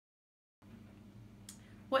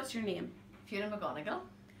What's your name? Fiona McGonagle,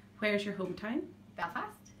 Where's your hometown?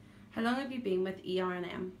 Belfast. How long have you been with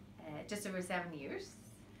ER&M? Just over 7 years.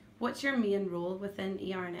 What's your main role within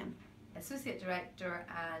ER&M? Associate Director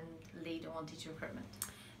and lead on teacher recruitment.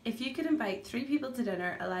 If you could invite 3 people to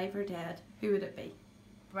dinner, alive or dead, who would it be?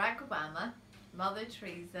 Barack Obama, Mother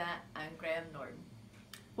Teresa and Graham Norton.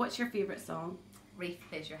 What's your favourite song? Reef,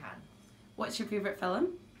 Place Your Hand. What's your favourite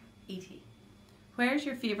film? E.T. Where's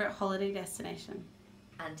your favourite holiday destination?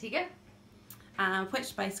 Antigua. Which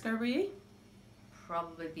Spice Girl were you?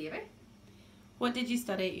 Probably Baby. What did you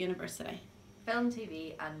study at university? Film,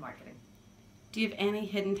 TV and marketing. Do you have any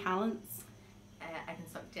hidden talents? I can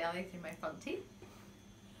suck jelly through my front teeth.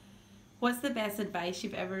 What's the best advice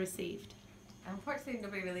you've ever received? Unfortunately,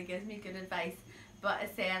 nobody really gives me good advice, but a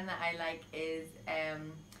saying that I like is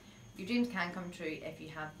your dreams can come true if you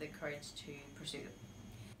have the courage to pursue them.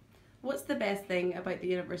 What's the best thing about the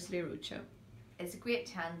University Roadshow? It's a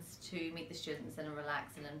great chance to meet the students in a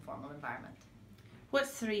relaxed and informal environment. What's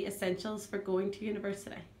 3 essentials for going to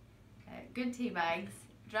university? Good tea bags,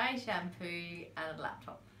 dry shampoo and a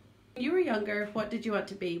laptop. When you were younger, what did you want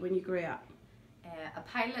to be when you grew up? A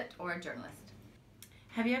pilot or a journalist.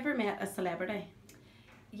 Have you ever met a celebrity?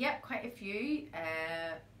 Yep, quite a few.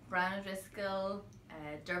 Brian O'Driscoll,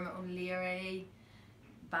 Dermot O'Leary,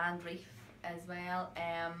 Band Reef as well.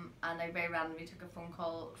 And I very randomly took a phone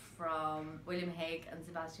call from William Hague and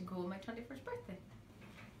Sebastian Coe on my 21st birthday.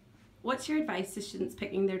 What's your advice to students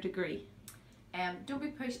picking their degree? Don't be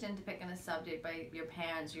pushed into picking a subject by your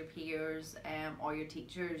parents, your peers or your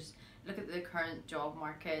teachers. Look at the current job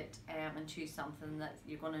market and choose something that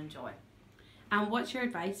you're going to enjoy. And what's your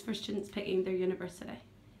advice for students picking their university?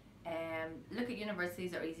 Look at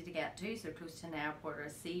universities that are easy to get to, so close to an airport or a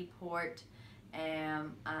seaport,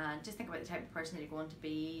 and just think about the type of person that you're going to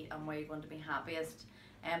be and where you're going to be happiest.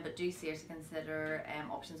 But do seriously consider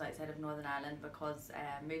options outside of Northern Ireland, because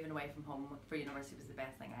moving away from home for university was the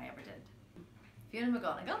best thing I ever did. Fiona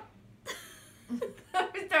McGonagle.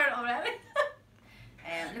 We started already.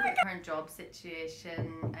 Look at the current job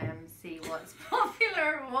situation, see what's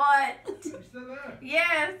popular, what? You're still there?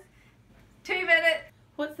 Yes! 2 minutes!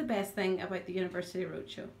 What's the best thing about the University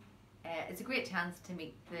Roadshow? It's a great chance to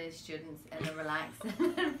meet the students in a relaxed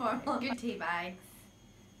and informal. Good tea bags.